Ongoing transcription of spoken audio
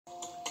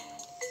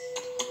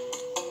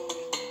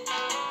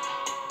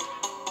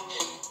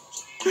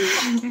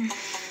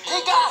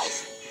Hey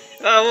guys!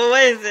 Oh, well,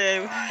 what is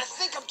it? I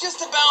think I'm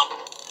just about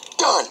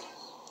done.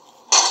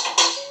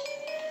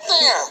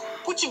 There!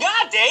 What you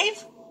got,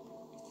 Dave?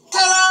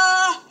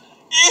 Ta-da!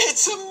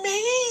 It's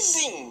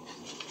amazing!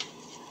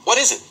 What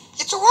is it?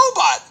 It's a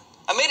robot!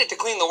 I made it to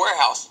clean the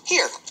warehouse.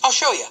 Here, I'll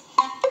show you.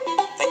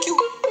 Thank you.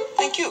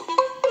 Thank you.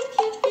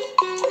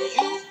 For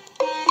you.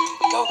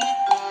 Go.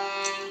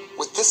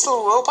 With this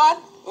little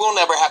robot, we'll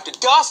never have to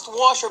dust,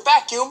 wash, or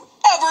vacuum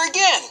ever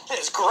again.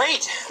 It's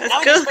great. That's Now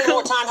we can cool. spend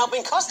more time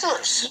helping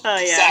customers. Oh,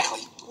 yeah. Exactly.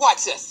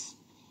 Watch this.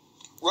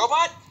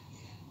 Robot,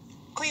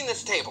 clean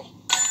this table.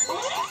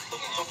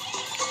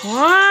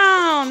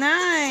 Wow,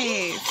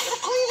 nice. It'll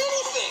clean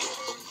anything.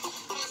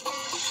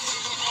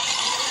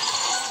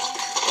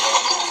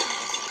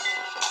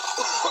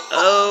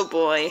 Oh,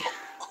 boy.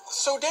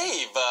 So,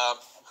 Dave,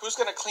 who's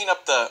gonna clean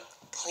up the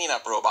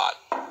cleanup robot?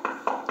 A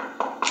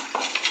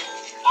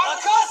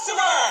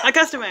customer! A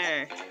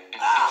customer.